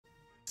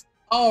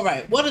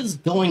Alright, what is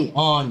going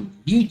on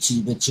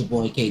YouTube? It's your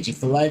boy KG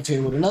for Life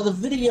here with another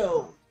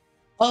video.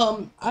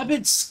 I've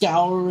been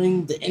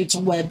scouring the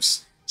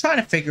interwebs trying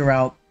to figure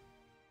out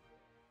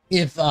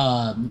if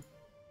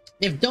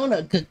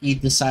Donut Cookie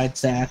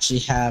decides to actually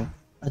have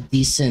a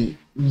decent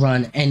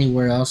run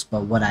anywhere else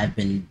but what I've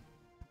been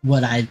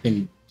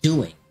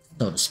doing,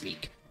 so to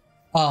speak.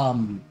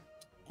 And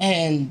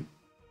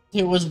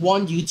there was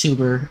one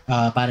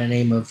YouTuber by the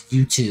name of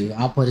U2.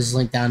 I'll put his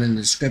link down in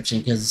the description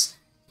because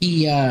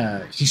he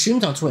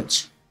streams on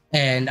Twitch,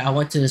 and I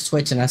went to his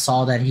Twitch and I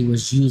saw that he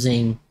was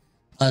using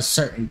a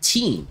certain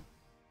team,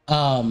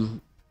 and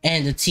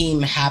the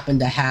team happened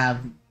to have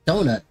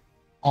Donut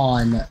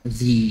on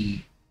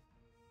the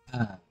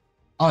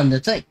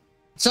thing.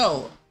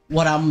 So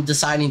what I'm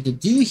deciding to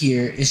do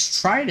here is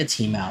try the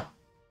team out,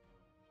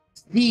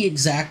 see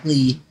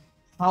exactly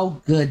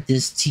how good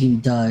this team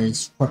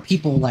does for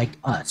people like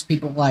us,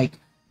 people like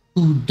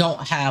who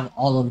don't have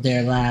all of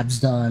their labs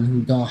done,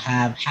 who don't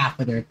have half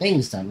of their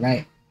things done,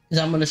 right?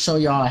 Because I'm going to show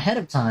y'all ahead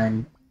of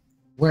time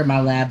where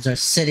my labs are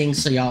sitting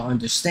so y'all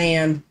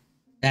understand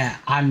that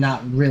I'm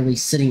not really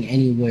sitting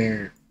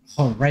anywhere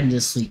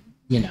horrendously,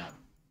 you know.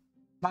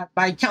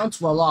 My account's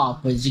well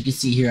off, but as you can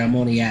see here, I'm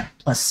only at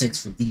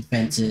 +6 for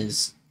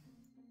defenses,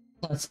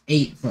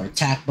 +8 for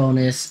attack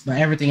bonus, but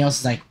everything else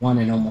is like 1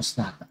 and almost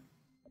not done.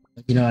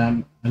 But you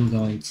know what,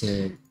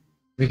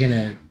 we're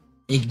gonna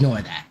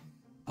ignore that.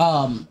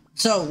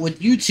 So with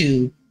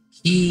YouTube,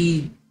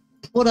 he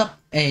put up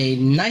a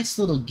nice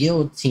little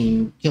guild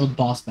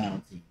boss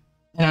battle team.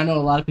 And I know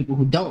a lot of people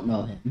who don't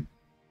know him.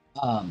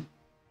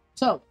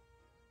 So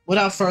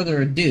without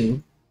further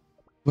ado,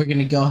 we're going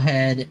to go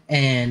ahead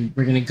and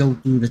we're going to go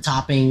through the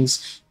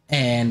toppings,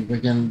 and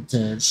we're going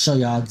to show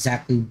y'all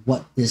exactly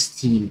what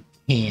this team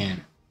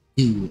can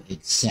do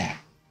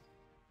exactly.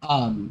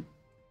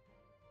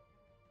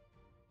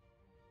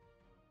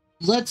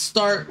 Let's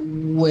start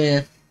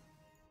with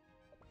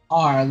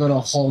our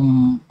little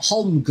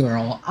home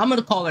girl. I'm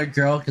gonna call her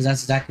girl because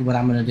that's exactly what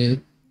I'm gonna do.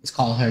 Is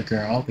call her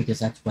girl because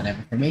that's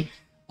whatever for me.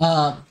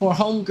 For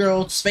home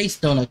girl Space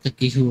Donut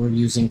Cookie, who we're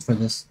using for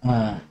this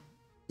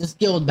this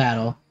guild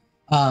battle,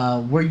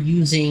 we're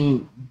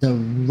using the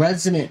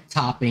resonant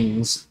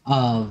toppings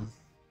of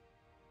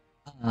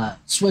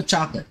Swift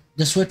Chocolate.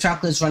 The Swift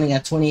Chocolate is running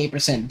at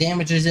 28%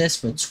 damage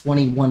resist with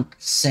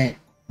 21%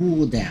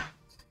 cooldown.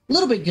 A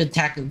little bit good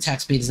attack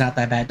speed is not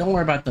that bad. Don't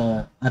worry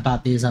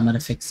about these. I'm gonna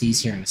fix these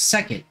here in a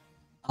second.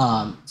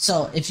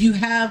 So if you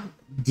have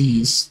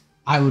these,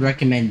 I would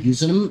recommend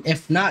using them.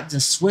 If not, the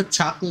Swift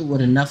Chocolate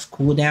with enough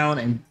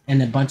cooldown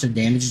and a bunch of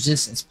damage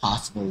resist as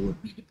possible would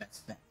be the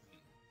best bet for you.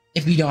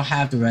 If you don't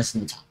have the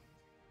resonant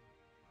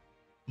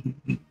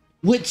toppings,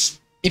 which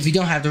if you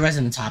don't have the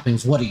resonant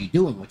toppings, what are you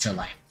doing with your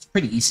life? It's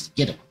pretty easy to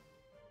get them.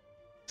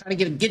 Try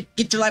to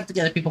get your life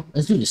together, people.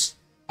 Let's do this.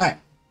 All right.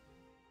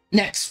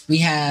 Next, we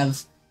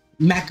have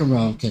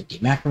Macaron Cookie.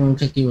 Macaron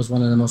Cookie was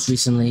one of the most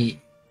recently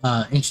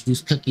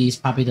introduced cookies,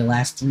 probably the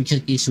last 3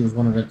 cookies. She was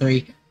one of the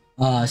 3.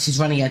 She's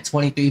running at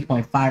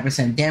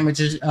 23.5% damage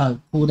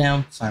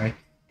cooldown, sorry,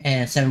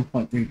 and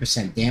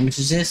 7.3% damage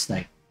resist.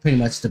 Like pretty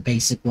much the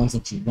basic ones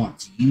that you want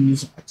to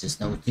use are just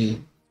those 2.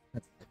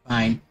 That's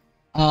fine.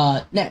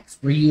 Next,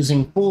 we're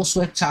using full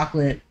Swift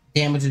Chocolate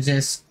damage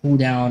resist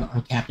cooldown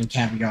on Captain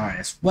Caviar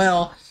as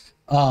well.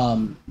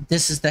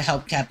 This is to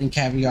help Captain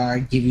Caviar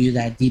give you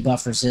that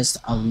debuff resist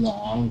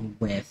along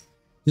with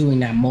doing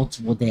that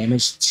multiple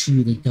damage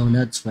to the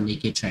donuts when they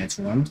get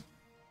transformed.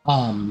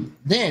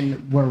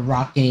 Then we're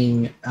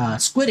rocking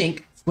Squid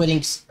Ink. Squid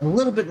Ink's a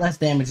little bit less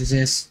damage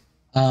resist,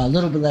 a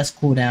little bit less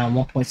cooldown,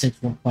 1.6,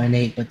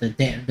 1.8, but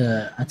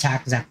the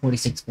attack is at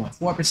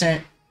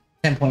 46.4%,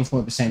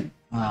 10.4%.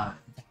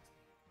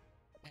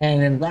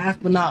 And then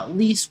last but not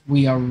least,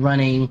 we are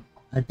running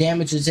a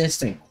damage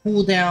resist and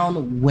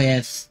cooldown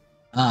with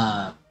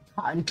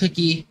Cotton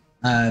Cookie.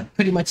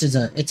 Pretty much it's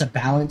a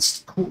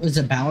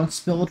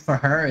balanced build for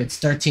her. It's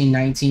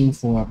 13-19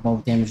 for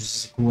both damage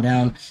resist and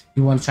cooldown.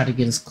 You want to try to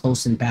get as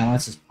close and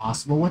balanced as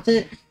possible with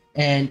it,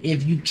 and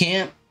if you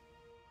can't,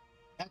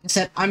 like I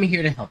said, I'm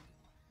here to help you.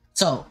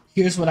 So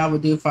here's what I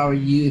would do if I were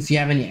you. If you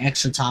have any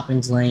extra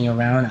toppings laying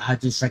around, I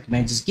just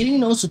recommend just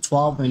getting those to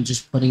 12 and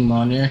just putting them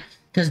on there,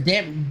 because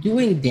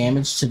doing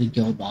damage to the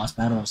guild boss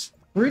battle is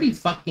pretty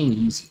fucking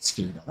easy.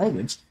 Excuse the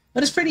language,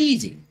 but it's pretty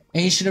easy.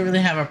 And you shouldn't really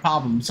have a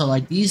problem. So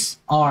like these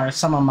are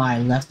some of my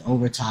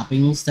leftover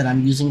toppings that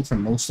I'm using for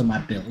most of my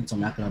builds. I'm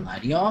not gonna lie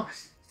to y'all.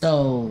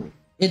 So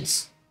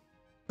it's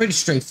pretty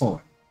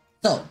straightforward.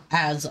 So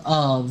as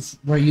of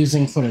we're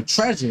using for the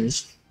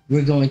treasures,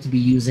 we're going to be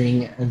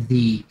using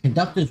the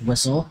Conductor's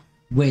Whistle,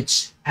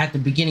 which at the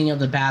beginning of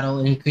the battle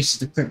it increases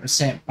the crit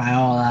percent by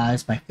all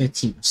allies by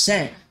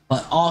 15%,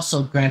 but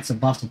also grants a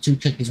buff to 2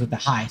 cookies with the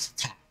highest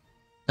attack.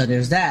 So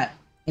there's that.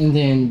 And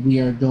then we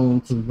are going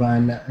to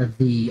run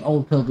the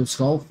Old Pilgrim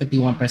Skull,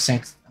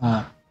 51%,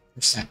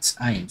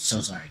 I am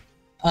so sorry,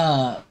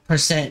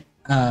 percent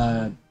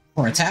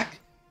for attack.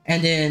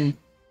 And then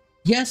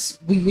Yes,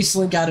 we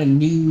recently got a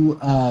new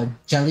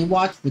jelly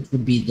watch, which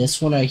would be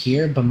this one right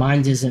here, but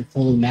mine isn't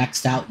fully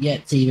maxed out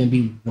yet to even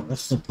be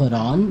worth to put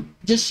on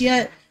just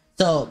yet.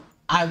 So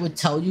I would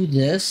tell you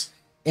this,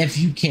 if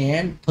you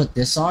can, put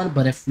this on,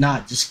 but if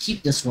not, just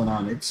keep this one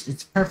on.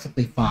 It's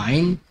perfectly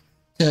fine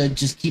to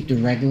just keep the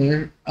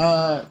regular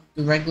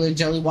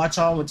jelly watch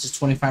on, which is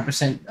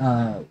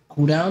 25%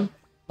 cooldown.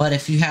 But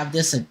if you have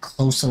this at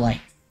close to like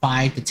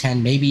 5 to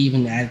 10, maybe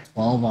even at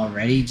 12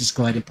 already, just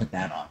go ahead and put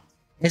that on.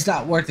 It's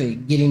not worth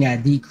it getting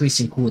that decrease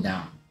in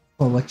cooldown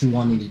for what you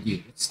wanted to do.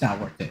 It's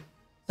not worth it.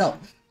 So,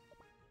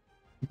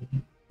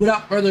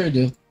 without further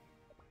ado,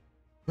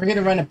 we're going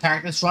to run a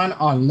practice run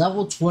on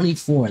level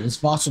 24. This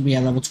boss will be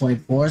at level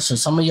 24, so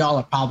some of y'all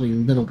are probably a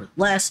little bit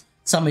less.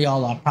 Some of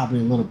y'all are probably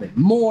a little bit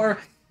more.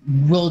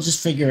 We'll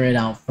just figure it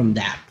out from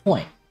that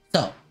point.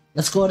 So,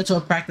 let's go into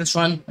a practice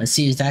run. Let's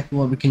see exactly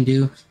what we can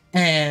do.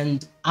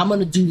 And I'm going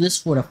to do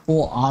this for the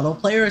full auto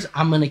players.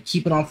 I'm going to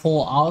keep it on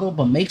full auto,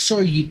 but make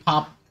sure you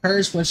pop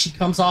hers when she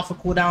comes off a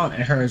cooldown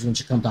and hers when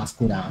she comes off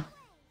cooldown.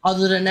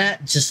 Other than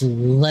that, just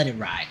let it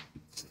ride.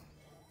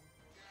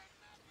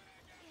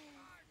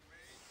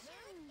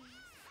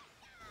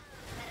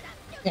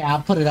 Yeah,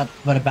 I'll put it up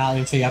for the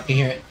volume so y'all can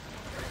hear it.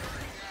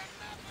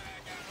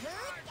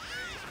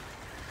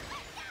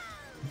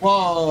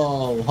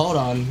 Whoa, hold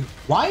on.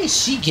 Why is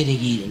she getting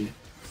eaten?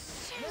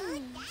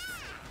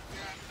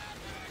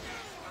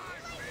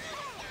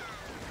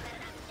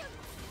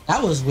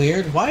 That was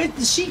weird. Why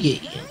did she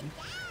get eaten?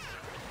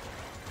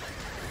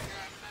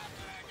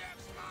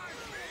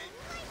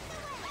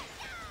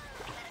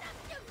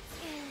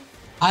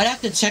 I'd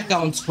have to check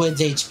on Squid's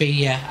HP.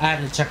 Yeah, I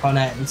have to check on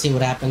that and see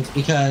what happens,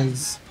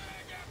 because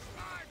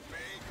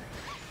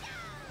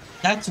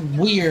that's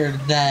weird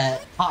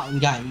that Cotton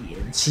got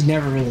eaten. She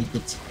never really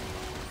gets eaten.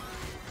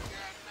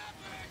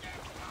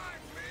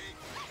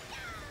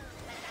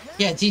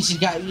 Yeah, she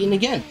got eaten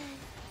again.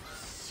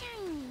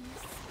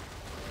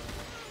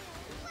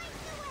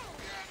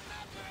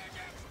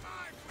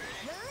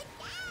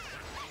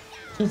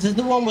 This is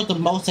the one with the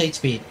most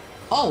HP.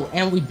 Oh,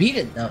 and we beat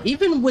it though.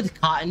 Even with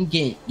Cotton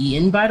getting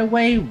eaten, by the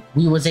way,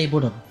 we was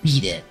able to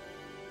beat it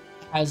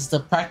as the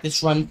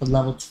practice run for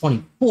level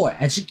 24.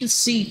 As you can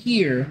see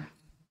here,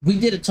 we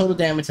did a total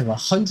damage of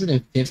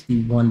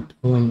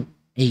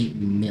 151.8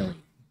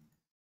 million.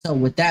 So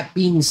with that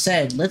being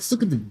said, let's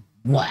look at the...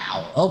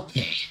 Wow,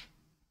 okay.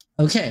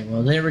 Okay,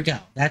 well, there we go.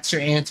 That's your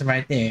answer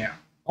right there.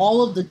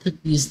 All of the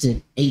cookies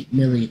did 8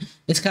 million.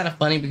 It's kind of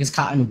funny because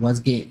Cotton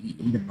was getting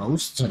eaten the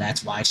most, so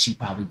that's why she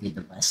probably did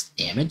the less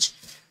damage.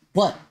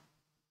 But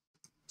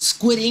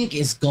Squid Ink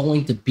is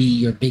going to be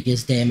your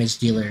biggest damage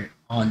dealer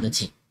on the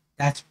team.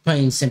 That's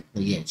plain and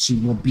simply it. She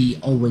will be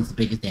always the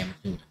biggest damage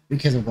dealer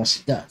because of what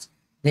she does.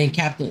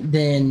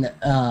 Then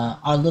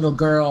our little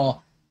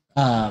girl,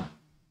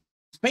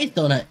 Space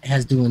Donut,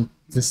 has doing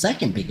the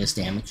second biggest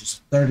damage, which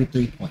is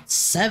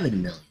 33.7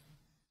 million.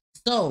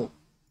 So,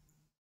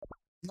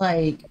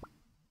 like,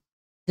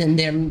 then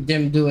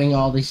them doing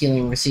all the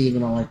healing, receive,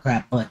 and all that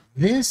crap. But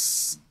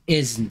this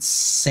is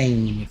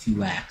insane, if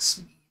you ask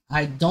me.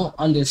 I don't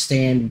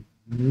understand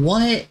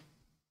what.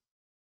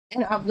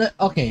 And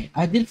okay,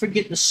 I did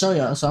forget to show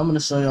y'all, so I'm going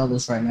to show y'all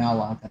this right now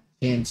while I've got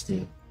the chance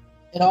to.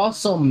 It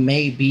also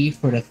may be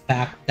for the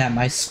fact that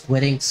my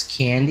Squid Ink's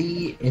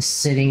candy is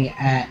sitting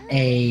at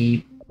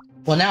a,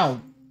 well,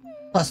 now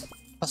plus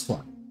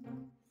 1,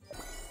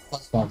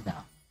 plus 12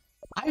 now.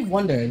 I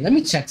wonder. Let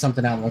me check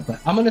something out real quick.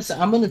 I'm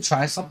gonna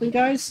try something,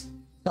 guys.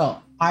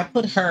 So I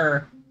put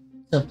her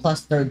to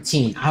plus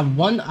 13. I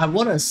want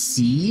to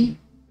see.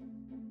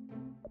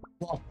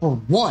 Well, for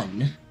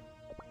one,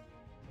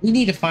 we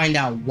need to find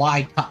out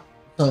why.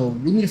 So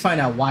we need to find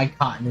out why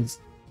Cotton is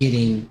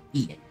getting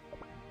eaten.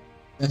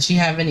 Does she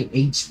have any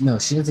H? No,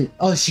 she doesn't.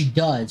 Oh, she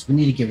does. We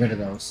need to get rid of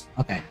those.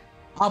 Okay,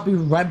 I'll be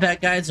right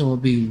back, guys,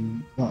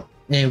 and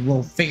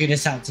we'll figure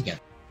this out together.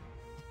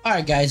 All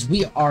right, guys,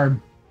 we are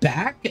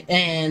back,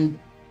 and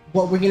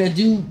what we're gonna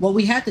do, what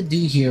we had to do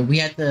here, we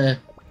had to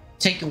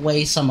take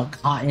away some of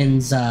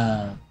Cotton's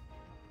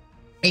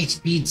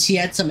HP. She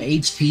had some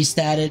HP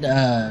statted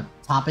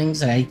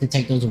toppings, and I need to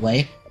take those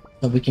away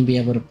so we can be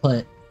able to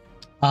put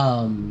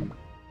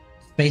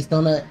Space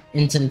Donut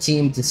into the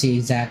team to see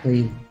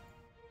exactly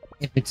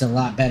if it's a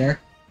lot better.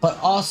 But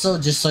also,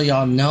 just so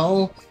y'all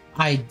know,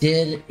 I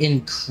did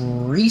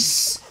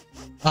increase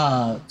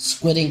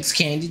Squid Ink's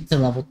candy to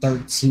level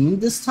 13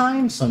 this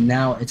time, so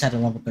now it's at a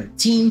level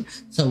 13,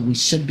 so we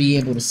should be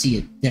able to see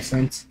a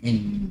difference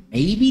in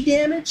maybe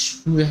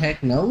damage. Who the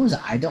heck knows?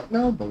 I don't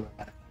know, but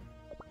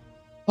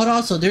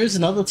also there's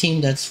another team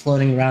that's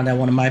floating around that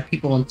one of my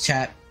people in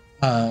chat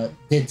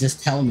did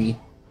just tell me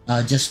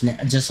just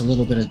a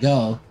little bit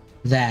ago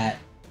that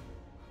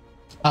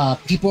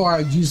people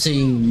are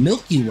using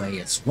Milky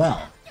Way as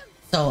well.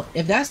 So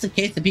if that's the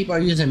case, the people are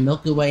using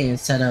Milky Way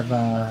instead of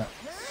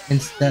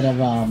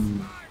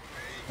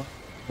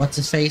what's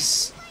his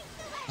face,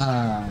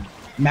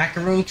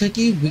 Macaroon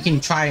Cookie, we can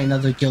try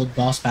another guild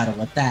boss battle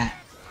with that.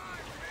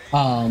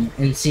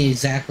 and see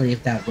exactly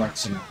if that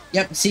works or not.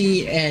 Yep,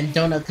 see, and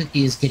Donut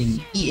Cookie is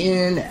getting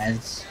eaten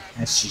as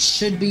she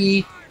should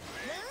be.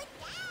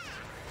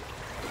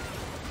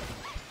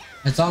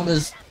 As long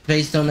as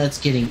Base Donut's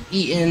getting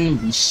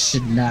eaten, we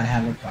should not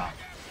have a problem.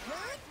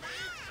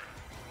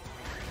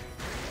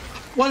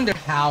 Wonder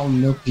how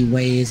Milky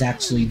Way is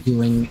actually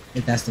doing,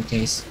 if that's the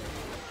case.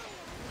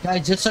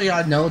 Guys, just so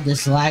y'all know,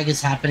 this lag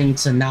is happening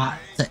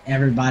to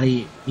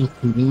everybody,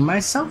 including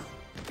myself.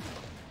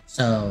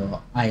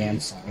 So, I am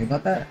sorry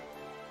about that.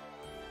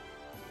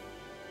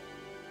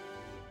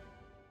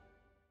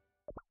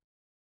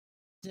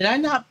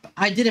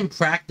 I didn't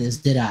practice,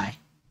 did I?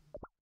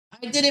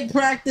 I didn't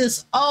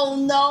practice! Oh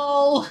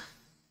no!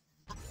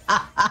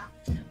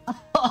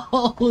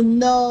 Oh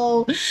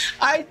no!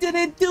 I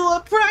didn't do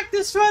a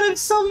practice run, I'm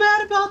so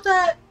mad about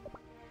that!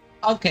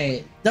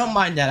 Okay, don't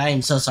mind that, I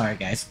am so sorry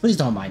guys. Please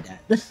don't mind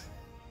that.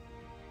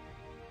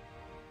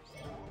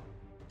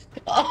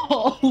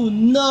 Oh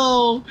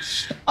no!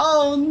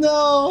 Oh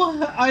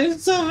no! I'm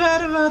so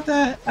mad about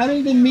that! I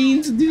didn't even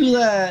mean to do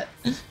that!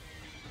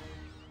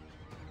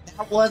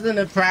 That wasn't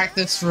a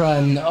practice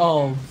run.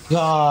 Oh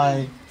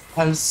god.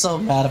 I'm so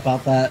mad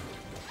about that.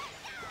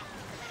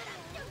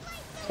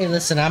 Hey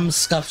listen, I'm a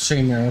scuff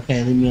streamer,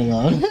 okay? Leave me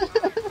alone.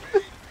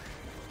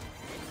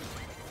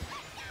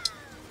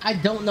 I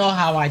don't know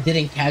how I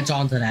didn't catch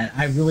on to that.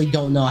 I really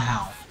don't know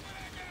how.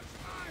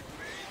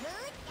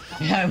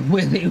 I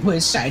really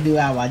wish I knew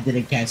how I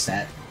didn't catch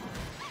that.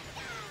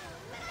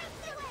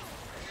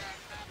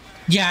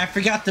 Yeah, I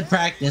forgot to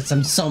practice.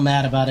 I'm so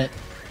mad about it.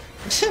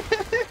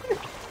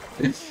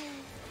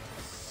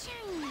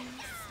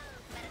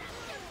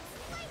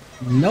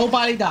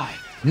 Nobody die.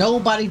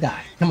 Nobody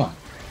die. Come on.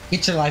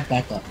 Get your life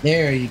back up.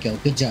 There you go.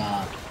 Good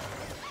job.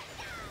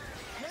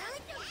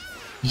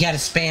 You gotta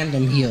spam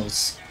them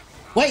heals.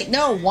 Wait,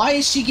 no. Why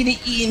is she getting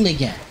eaten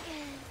again?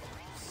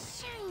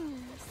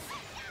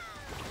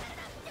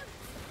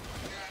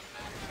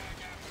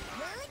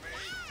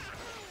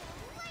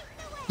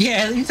 Yeah,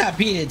 at least I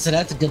beat it, so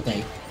that's a good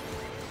thing.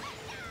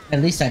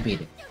 At least I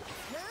beat it.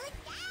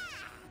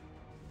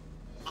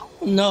 Oh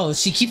no,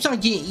 she keeps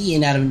on getting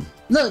eaten out of...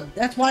 Look,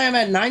 that's why I'm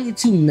at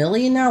 92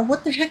 million now?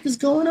 What the heck is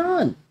going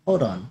on?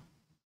 Hold on.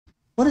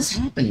 What is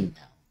happening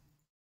now?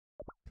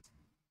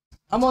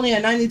 I'm only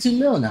at 92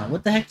 mil now.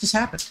 What the heck just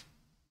happened?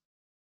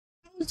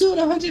 I was doing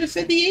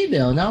 158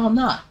 mil. Now I'm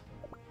not.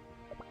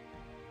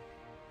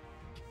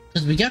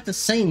 Because we got the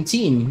same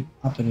team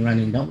up and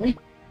running, don't we?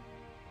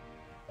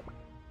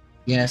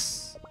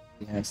 Yes.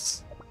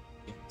 Yes.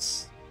 Yes.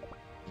 Yes.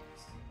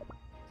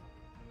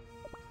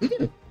 We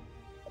do.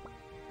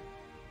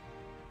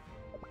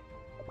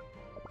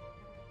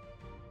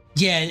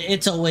 Yeah,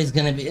 it's always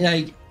gonna be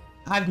like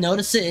I've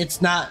noticed it.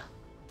 It's not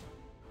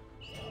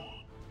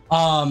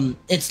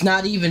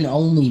even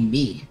only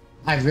me.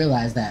 I've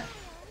realized that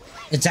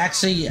it's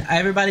actually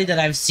everybody that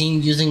I've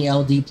seen using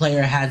LD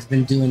player has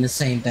been doing the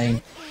same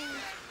thing.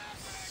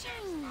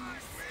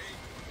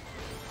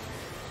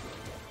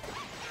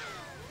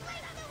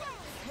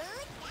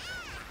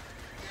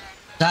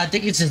 So I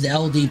think it's just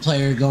LD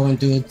player going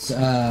through its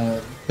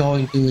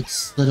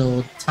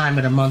little time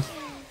of the month.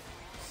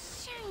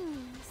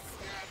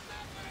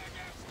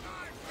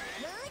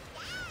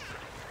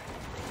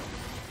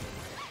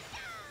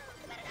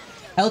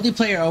 LD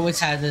player always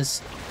has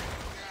this.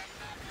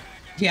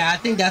 Yeah, I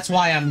think that's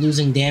why I'm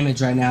losing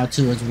damage right now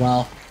too as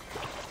well.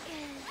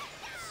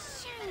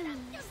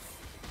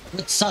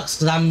 It sucks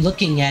because I'm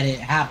looking at it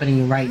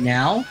happening right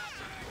now,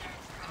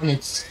 and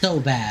it's so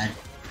bad.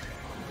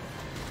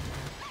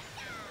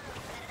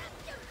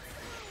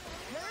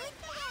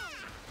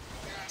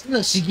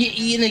 Look, she get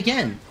eaten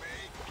again.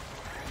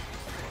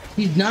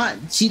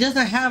 She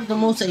doesn't have the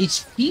most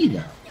HP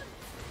though.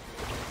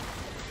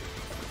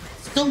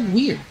 It's so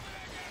weird.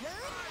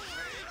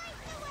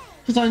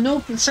 Because I know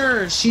for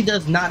sure she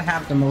does not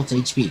have the most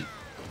HP.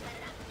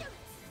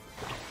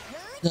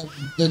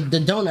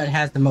 The donut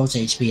has the most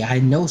HP. I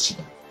know she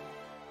does.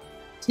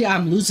 See,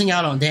 I'm losing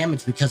out on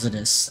damage because of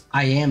this.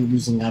 I am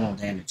losing out on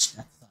damage.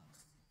 That sucks.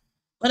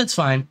 But it's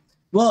fine.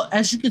 Well,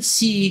 as you can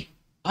see,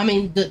 I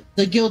mean,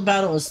 the guild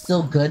battle is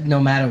still good no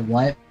matter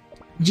what.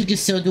 You can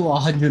still do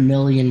 100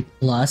 million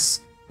plus.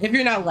 If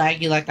you're not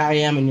laggy like I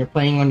am and you're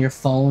playing on your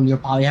phone, you'll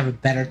probably have a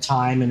better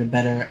time and a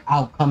better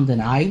outcome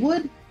than I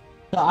would.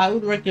 So I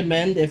would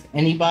recommend, I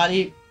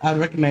would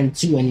recommend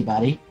to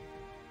anybody,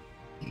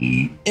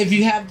 if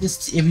you have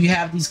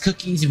these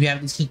cookies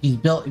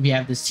built, if you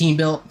have this team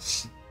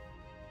built,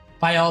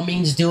 by all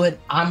means do it.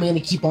 I'm going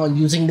to keep on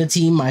using the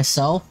team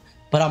myself,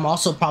 but I'm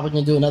also probably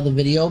going to do another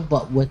video,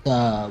 but with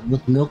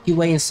Milky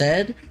Way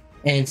instead,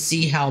 and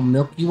see how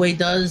Milky Way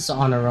does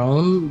on her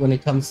own when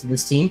it comes to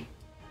this team.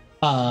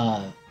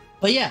 But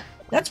yeah.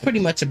 That's pretty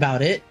much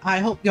about it. I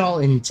hope y'all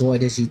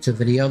enjoyed this YouTube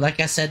video. Like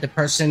I said, the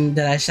person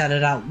that I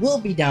shouted out will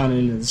be down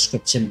in the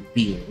description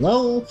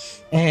below.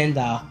 And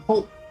I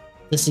hope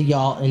to see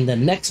y'all in the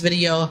next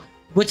video.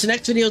 Which the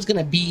next video is going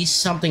to be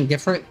something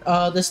different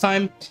this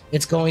time.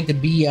 It's going to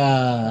be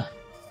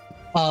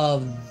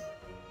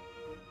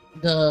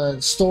the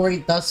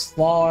story thus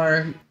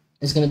far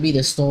is gonna be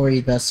the story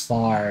thus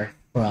far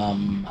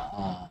from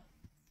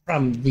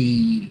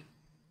the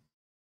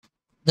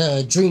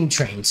Dream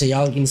Train. So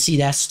y'all can see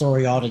that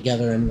story all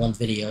together in one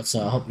video.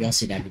 So I hope y'all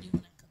see that video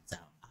when it comes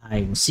out.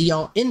 I will see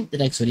y'all in the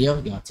next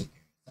video. Y'all take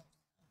care.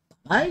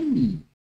 Bye.